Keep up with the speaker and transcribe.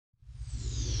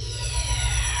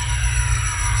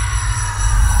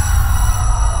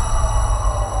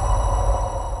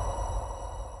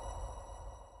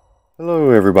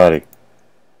Hello everybody.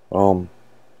 Um,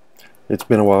 it's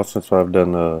been a while since I've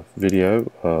done a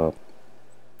video,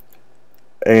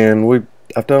 and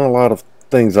I've done a lot of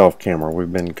things off camera.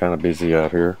 We've been kind of busy out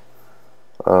here,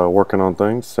 working on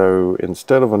things. So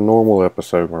instead of a normal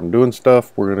episode where I'm doing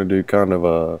stuff, we're gonna do kind of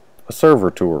a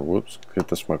server tour. Whoops, get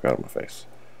the smoke out of my face.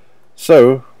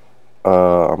 So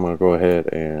I'm gonna go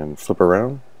ahead and flip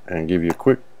around and give you a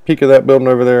quick peek of that building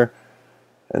over there,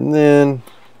 and then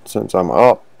since I'm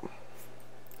up,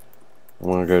 I'm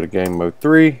going to go to game mode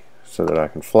 3 so that I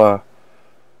can fly.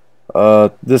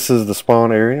 This is the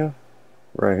spawn area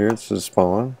right here. This is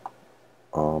spawn.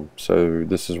 So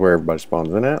this is where everybody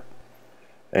spawns in at.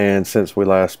 And since we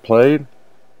last played,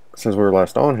 since we were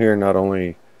last on here, not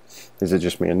only is it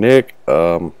just me and Nick,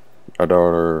 my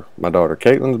daughter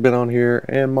Caitlin's been on here,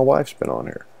 and my wife's been on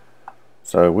here.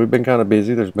 So we've been kind of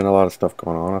busy. There's been a lot of stuff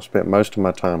going on. I spent most of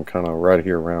my time kind of right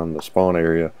here around the spawn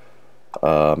area,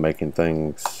 making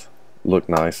things look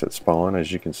nice at spawn,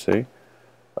 as you can see.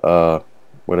 What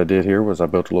I did here was I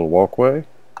built a little walkway.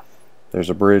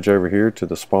 There's a bridge over here to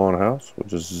the spawn house. We'll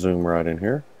just zoom right in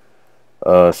here.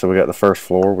 So we got the first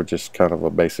floor, which is kind of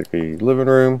a basically living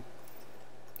room,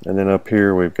 and then up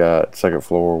here we've got second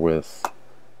floor with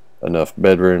enough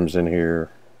bedrooms in here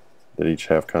that each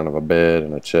have kind of a bed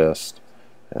and a chest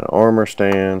and an armor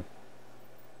stand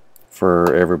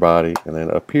for everybody. And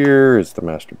then up here is the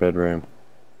master bedroom.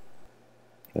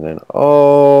 And then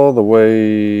all the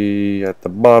way at the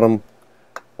bottom,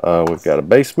 we've got a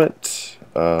basement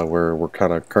where we're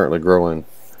kind of currently growing,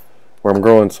 where I'm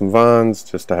growing some vines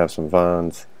just to have some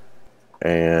vines.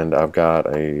 And I've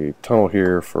got a tunnel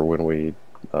here for when when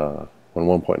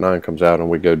 1.9 comes out and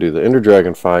we go do the Ender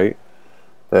Dragon fight,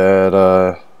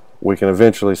 that we can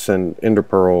eventually send Ender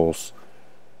Pearls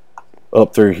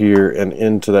up through here and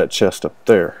into that chest up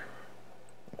there.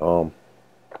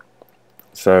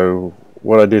 So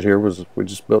what I did here was we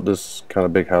just built this kind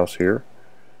of big house here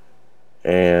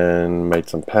and made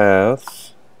some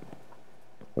paths.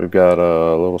 We've got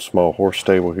a little small horse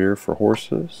stable here for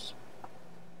horses,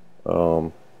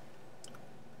 some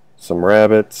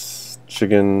rabbits,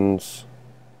 chickens,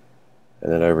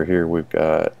 and then over here we've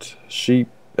got sheep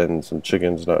and some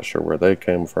chickens, not sure where they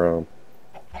came from,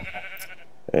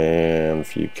 and a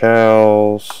few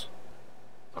cows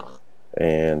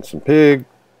and some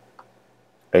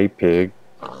a pig.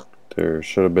 There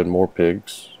should have been more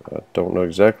pigs. I don't know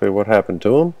exactly what happened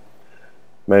to them.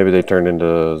 Maybe they turned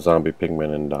into zombie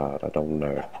pigmen and died. I don't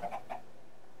know.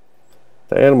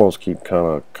 The animals keep kind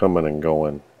of coming and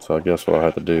going, so I guess what I'll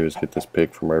have to do is get this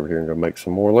pig from over here and go make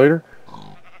some more later.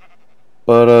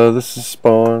 But this is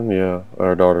spawn. Yeah,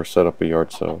 our daughter set up a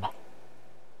yard sale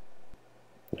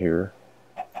here,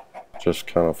 just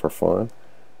kind of for fun.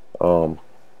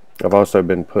 I've also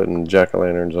been putting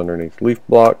jack-o'-lanterns underneath leaf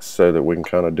blocks so that we can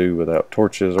kind of do without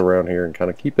torches around here and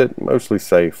kind of keep it mostly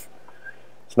safe.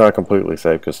 It's not completely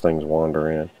safe because things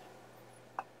wander in.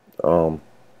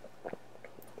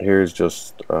 Here's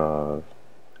just some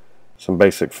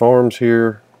basic farms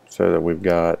here so that we've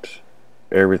got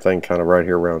everything kind of right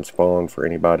here around spawn for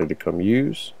anybody to come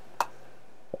use.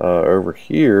 Over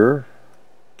here,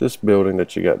 this building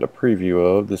that you got the preview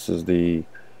of, this is the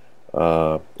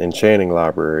enchanting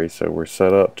library, so we're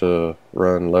set up to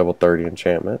run level 30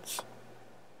 enchantments.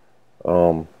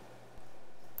 Let's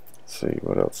see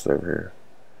what else is over here.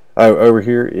 Oh, over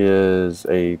here is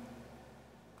a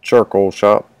charcoal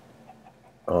shop.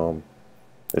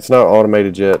 It's not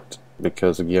automated yet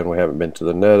because again we haven't been to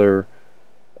the nether.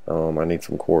 I need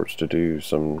some quartz to do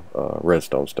some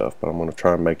redstone stuff, but I'm going to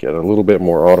try and make it a little bit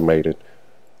more automated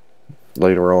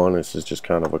later on. This is just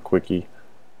kind of a quickie.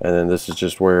 And then this is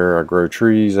just where I grow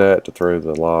trees at to throw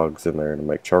the logs in there to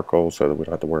make charcoal so that we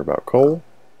don't have to worry about coal.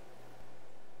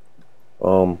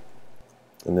 And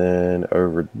then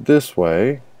over this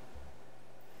way,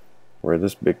 where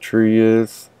this big tree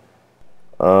is,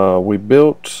 we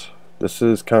built, this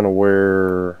is kind of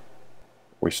where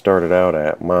we started out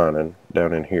at mining,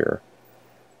 down in here.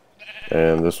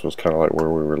 And this was kind of like where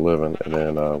we were living. And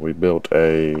then we built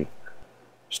a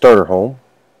starter home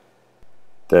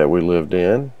that we lived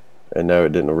in, and no,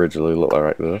 it didn't originally look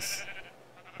like this.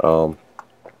 What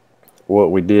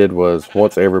we did was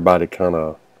once we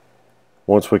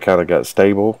kind of got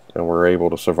stable and were able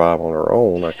to survive on our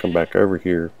own, I come back over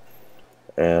here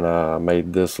and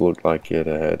made this look like it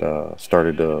had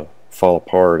started to fall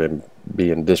apart and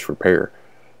be in disrepair.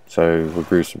 So we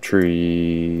grew some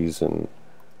trees and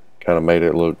kind of made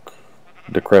it look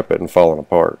decrepit and falling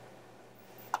apart.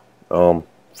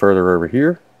 Further over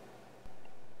here,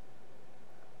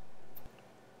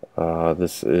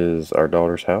 this is our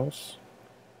daughter's house.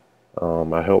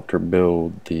 I helped her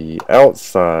build the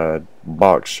outside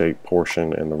box-shaped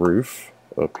portion and the roof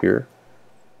up here.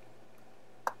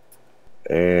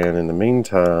 And in the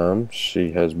meantime,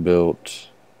 she has built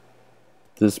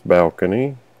this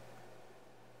balcony.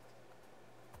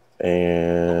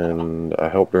 And I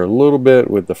helped her a little bit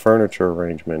with the furniture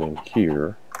arrangement in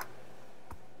here.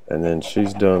 And then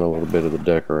she's done a little bit of the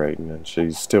decorating, and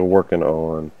she's still working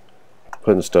on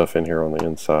putting stuff in here on the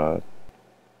inside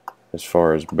as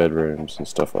far as bedrooms and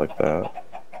stuff like that.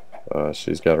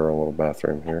 She's got her own little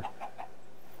bathroom here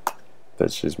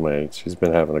that she's made. She's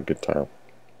been having a good time.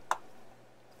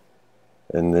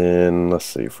 And then let's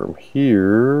see, from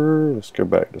here, let's go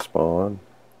back to spawn.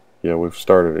 Yeah, we've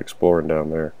started exploring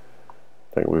down there.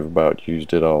 I think we've about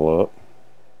used it all up.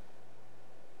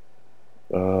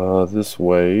 This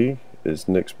way is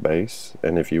Nick's base,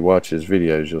 and if you watch his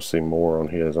videos you'll see more on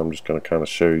his. I'm just going to kind of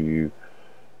show you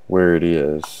where it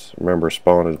is. Remember,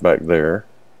 spawn is back there.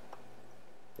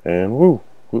 And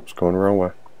whoops, going the wrong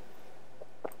way.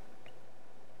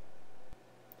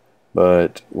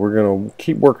 But we're going to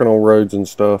keep working on roads and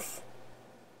stuff.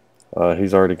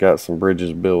 He's already got some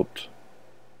bridges built.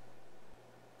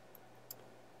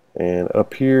 And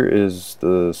up here is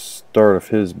the start of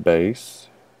his base.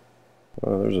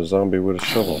 There's a zombie with a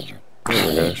shovel. There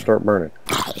we go, start burning.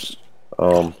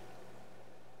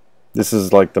 This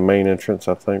is like the main entrance,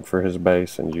 I think, for his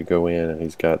base, and you go in and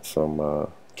he's got some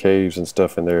caves and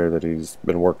stuff in there that he's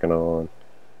been working on.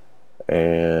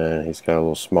 And he's got a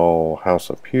little small house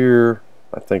up here,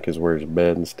 I think is where his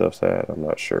bed and stuff's at, I'm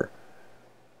not sure.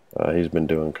 He's been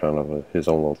doing kind of his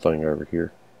own little thing over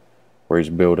here where he's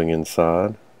building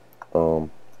inside.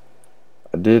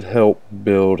 I did help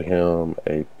build him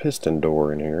a piston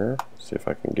door in here. Let's see if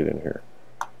I can get in here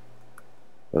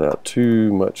without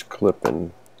too much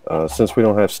clipping. Since we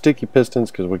don't have sticky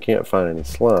pistons because we can't find any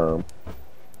slime,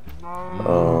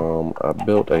 I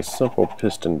built a simple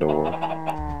piston door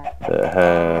that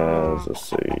has, let's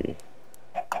see,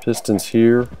 pistons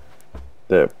here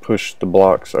that push the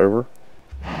blocks over.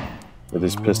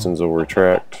 These pistons will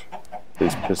retract.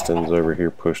 These pistons over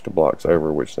here push the blocks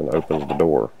over, which then opens the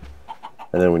door.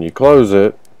 And then when you close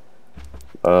it,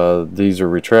 these are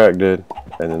retracted,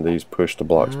 and then these push the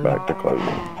blocks back to close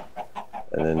it.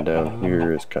 And then down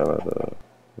here is kind of the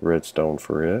redstone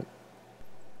for it.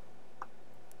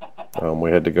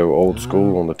 We had to go old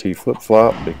school on the T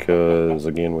flip-flop because,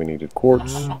 again, we needed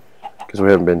quartz because we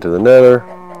haven't been to the nether.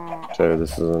 So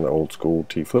this is an old school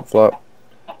T flip-flop.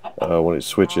 When it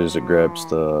switches, it grabs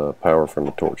the power from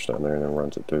the torch down there and then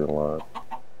runs it through the line.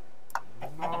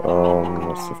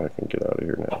 Let's see if I can get out of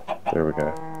here now. There we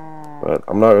go. But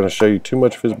I'm not going to show you too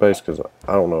much of his base because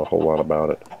I don't know a whole lot about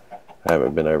it. I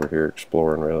haven't been over here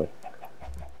exploring really.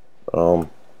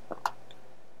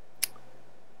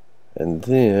 And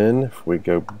then if we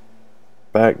go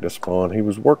back to spawn, he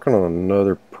was working on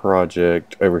another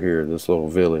project over here, this little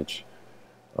village.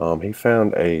 He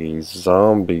found a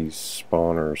zombie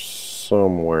spawner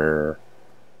somewhere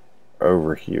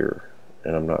over here,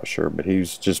 and I'm not sure, but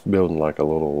he's just building like a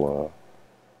little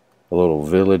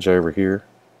village over here.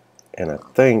 And I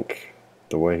think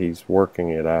the way he's working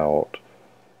it out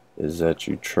is that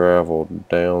you travel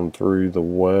down through the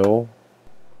well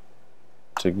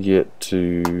to get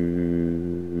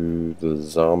to the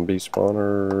zombie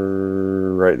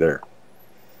spawner right there.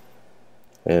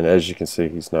 And as you can see,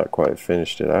 he's not quite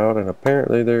finished it out, and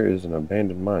apparently there is an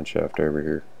abandoned mine shaft over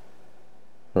here.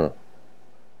 Huh.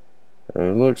 And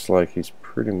it looks like he's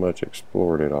pretty much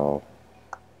explored it all.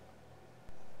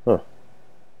 Huh.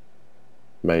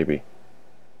 Maybe.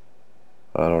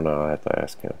 I don't know, I have to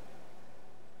ask him.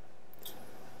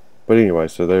 But anyway,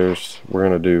 so we're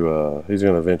going to do, he's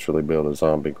going to eventually build a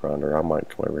zombie grinder. I might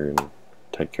come over here and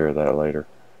take care of that later.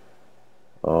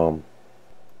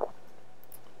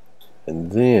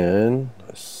 And then,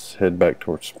 let's head back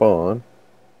towards spawn,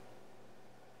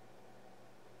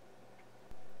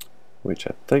 which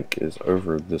I think is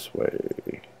over this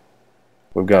way.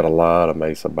 We've got a lot of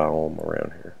mesa biome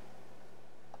around here,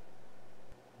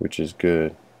 which is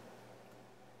good.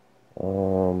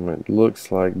 It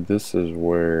looks like this is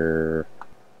where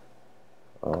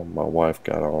my wife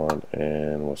got on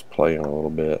and was playing a little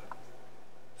bit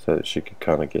so that she could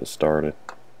kind of get started.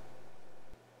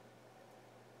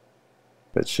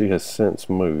 But she has since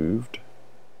moved.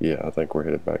 Yeah, I think we're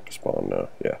headed back to spawn now.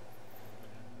 Yeah.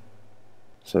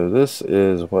 So this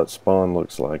is what spawn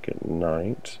looks like at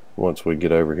night once we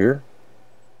get over here.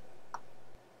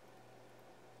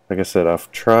 Like I said,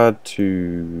 I've tried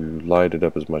to light it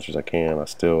up as much as I can. I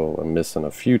still am missing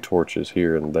a few torches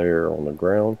here and there on the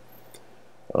ground.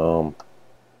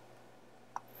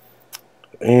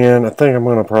 And I think I'm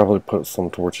gonna probably put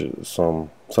some torches,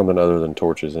 something other than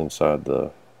torches inside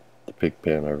the pig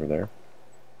pen over there.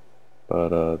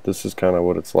 But this is kind of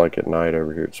what it's like at night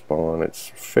over here at spawn. It's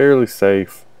fairly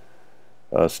safe.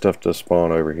 Stuff does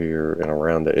spawn over here and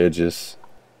around the edges.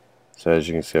 So as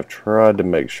you can see, I've tried to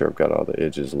make sure I've got all the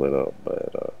edges lit up,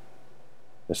 but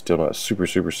it's still not super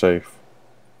safe.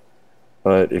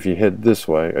 But if you head this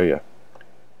way, oh yeah,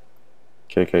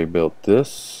 KK built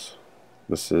this.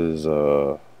 This is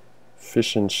a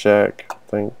fishing shack, I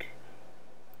think.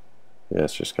 Yeah,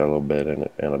 it's just got a little bed in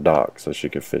it and a dock so she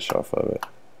could fish off of it.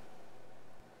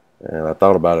 And I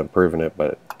thought about improving it,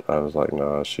 but I was like,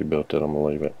 nah, she built it, I'm gonna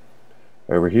leave it.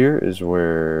 Over here is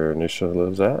where Nisha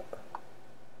lives at.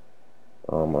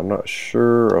 I'm not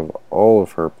sure of all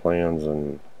of her plans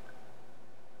and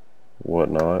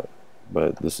whatnot,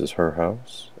 but this is her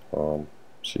house.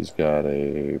 She's got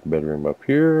a bedroom up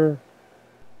here,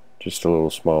 just a little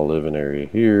small living area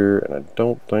here, and I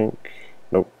don't think,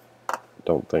 nope,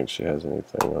 don't think she has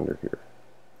anything under here.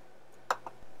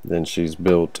 Then she's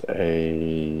built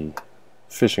a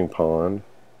fishing pond.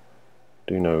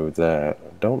 Do know that.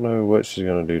 I don't know what she's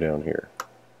going to do down here.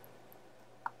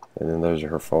 And then those are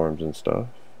her farms and stuff.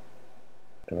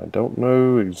 And I don't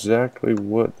know exactly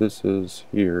what this is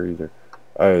here either.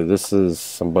 Oh, this is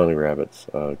some bunny rabbits.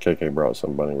 KK brought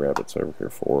some bunny rabbits over here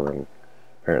for her, and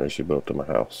apparently she built them a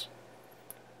house.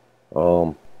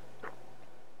 For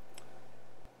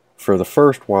the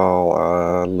first while,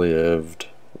 I lived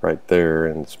right there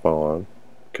in spawn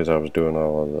because I was doing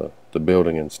all of the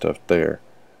building and stuff there.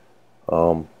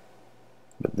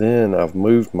 But then I've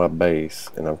moved my base,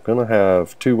 and I'm going to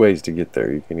have two ways to get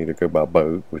there. You can either go by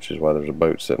boat, which is why there's a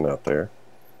boat sitting out there,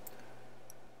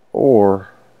 or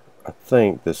I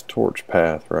think this torch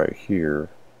path right here,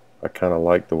 I kind of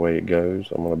like the way it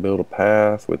goes. I'm going to build a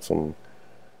path with some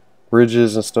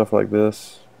bridges and stuff like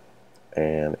this,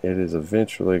 and it is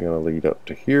eventually going to lead up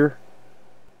to here.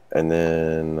 And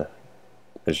then,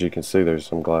 as you can see, there's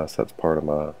some glass. That's part of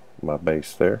my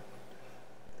base there.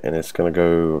 And it's going to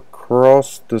go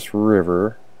across this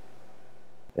river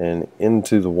and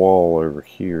into the wall over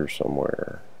here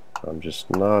somewhere. I'm just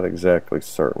not exactly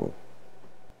certain.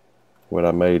 What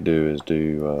I may do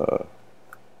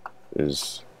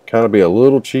is kind of be a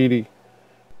little cheaty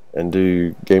and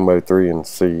do game mode 3 and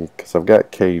see, because I've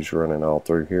got caves running all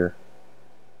through here.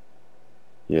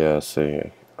 Yeah,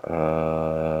 see,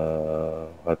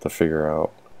 I'll have to figure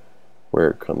out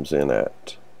where it comes in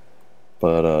at.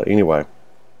 But anyway,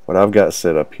 what I've got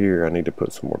set up here, I need to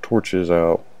put some more torches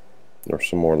out or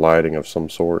some more lighting of some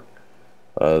sort.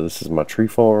 This is my tree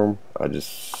farm. I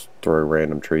just throw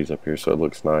random trees up here so it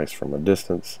looks nice from a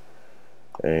distance.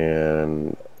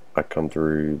 And I come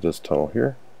through this tunnel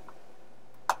here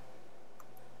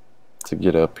to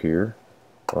get up here.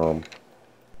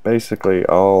 Basically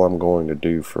all I'm going to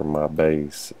do for my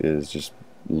base is just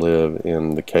live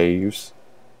in the caves.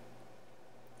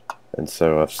 And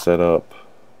so I've set up,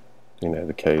 you know,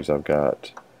 the caves. I've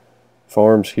got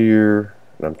farms here,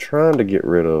 and I'm trying to get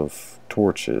rid of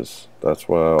torches. That's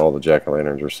why all the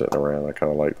jack-o'-lanterns are sitting around. I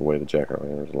kind of like the way the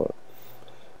jack-o'-lanterns look.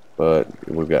 But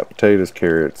we've got potatoes,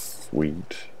 carrots,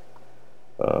 wheat,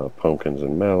 pumpkins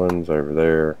and melons over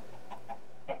there.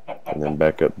 And then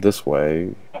back up this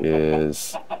way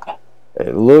is,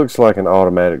 it looks like an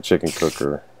automatic chicken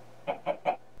cooker.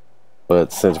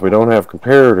 But since we don't have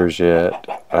comparators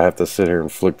yet, I have to sit here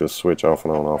and flick this switch off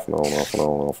and on, off and on, off and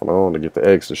on, off and on to get the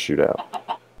eggs to shoot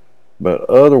out. But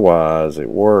otherwise, it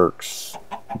works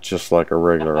just like a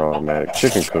regular automatic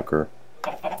chicken cooker,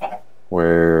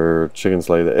 where chickens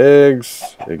lay the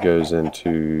eggs, it goes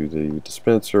into the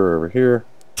dispenser over here,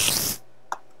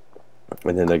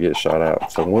 and then they get shot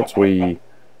out. So once we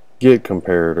get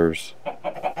comparators,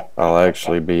 I'll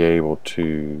actually be able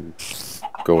to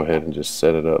go ahead and just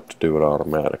set it up to do it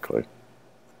automatically.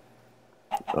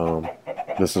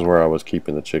 This is where I was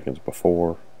keeping the chickens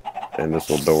before, and this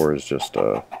little door is just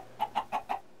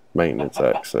maintenance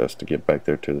access to get back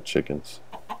there to the chickens.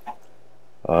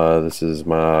 This is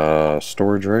my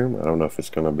storage room. I don't know if it's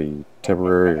going to be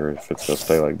temporary or if it's going to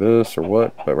stay like this or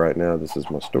what, but right now this is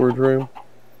my storage room.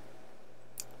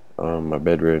 My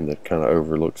bedroom that kind of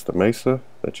overlooks the mesa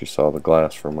that you saw the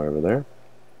glass from over there.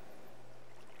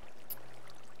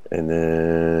 And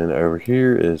then over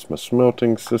here is my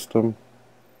smelting system.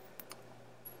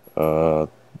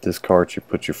 This cart, you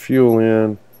put your fuel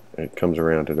in, it comes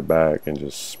around to the back and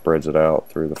just spreads it out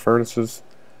through the furnaces,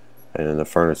 and then the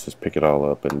furnaces pick it all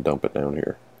up and dump it down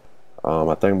here. I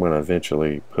think I'm going to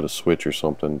eventually put a switch or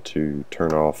something to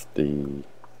turn off the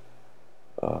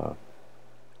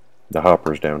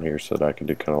hoppers down here so that I can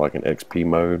do kind of like an XP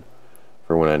mode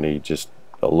for when I need just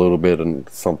a little bit and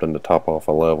something to top off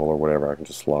a level or whatever, I can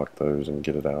just lock those and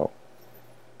get it out.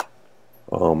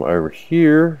 Over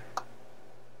here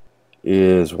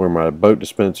is where my boat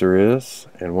dispenser is,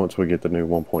 and once we get the new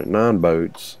 1.9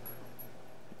 boats,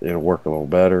 it'll work a little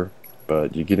better.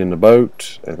 But you get in the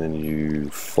boat and then you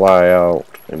fly out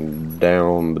and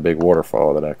down the big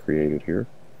waterfall that I created here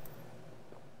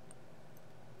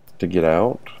to get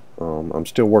out. I'm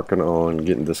still working on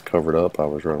getting this covered up. I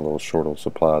was running a little short on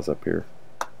supplies up here.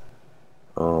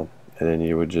 And then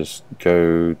you would just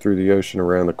go through the ocean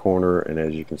around the corner, and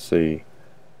as you can see,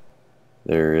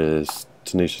 there is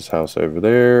Tanisha's house over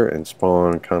there, and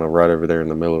spawn kind of right over there in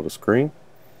the middle of the screen.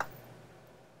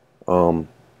 And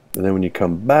then when you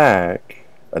come back,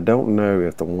 I don't know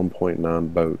if the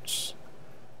 1.9 boats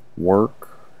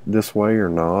work this way or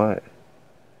not,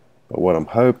 but what I'm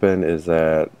hoping is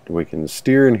that we can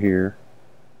steer in here,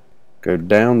 go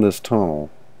down this tunnel,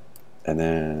 and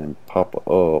then pop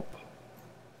up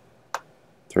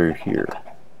through here.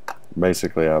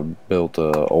 Basically, I've built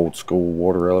a old school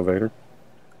water elevator.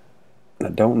 I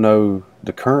don't know,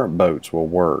 the current boats will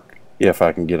work if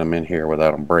I can get them in here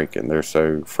without them breaking. They're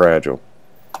so fragile.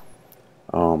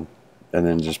 And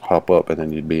then just pop up, and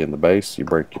then you'd be in the base. You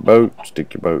break your boat,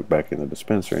 stick your boat back in the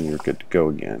dispenser, and you're good to go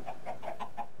again.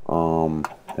 And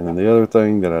then the other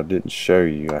thing that I didn't show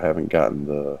you, I haven't gotten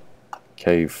the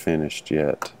cave finished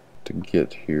yet to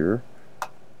get here.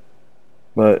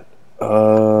 But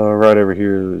right over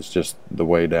here is just the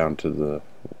way down to the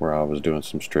where I was doing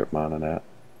some strip mining at.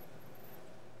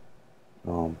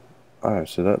 Alright,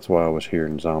 so that's why I was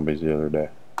hearing zombies the other day.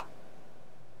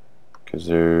 Because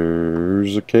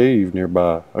there's a cave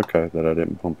nearby, okay, that I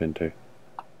didn't bump into.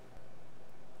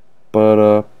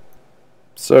 But,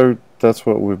 so that's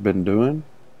what we've been doing.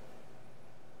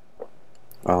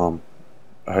 I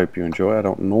hope you enjoy. I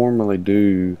don't normally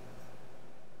do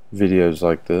videos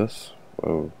like this.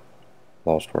 Whoa,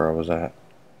 lost where I was at.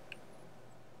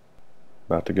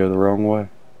 About to go the wrong way.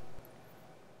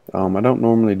 I don't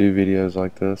normally do videos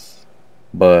like this,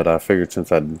 but I figured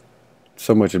since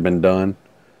so much had been done,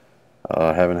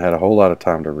 I haven't had a whole lot of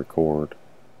time to record,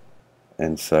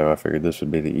 and so I figured this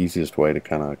would be the easiest way to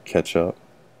kind of catch up.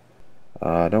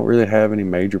 I don't really have any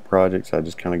major projects. I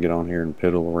just kind of get on here and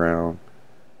piddle around.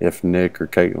 If Nick or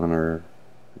Caitlin or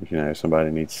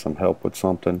somebody needs some help with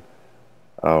something,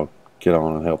 I'll get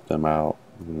on and help them out.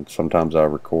 And sometimes I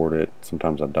record it,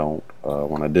 sometimes I don't.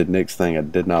 When I did Nick's thing, I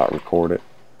did not record it.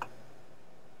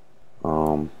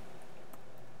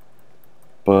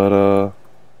 But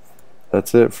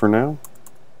that's it for now.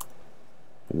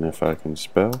 And if I can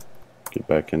spell, get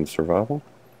back in survival.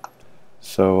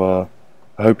 So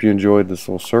I hope you enjoyed this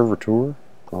little server tour.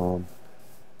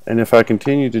 And if I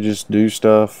continue to just do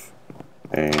stuff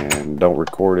and don't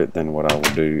record it, then what I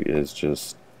will do is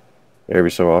just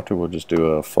every so often we'll just do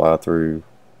a fly through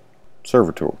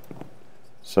server tour.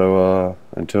 So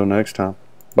until next time,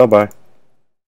 bye bye.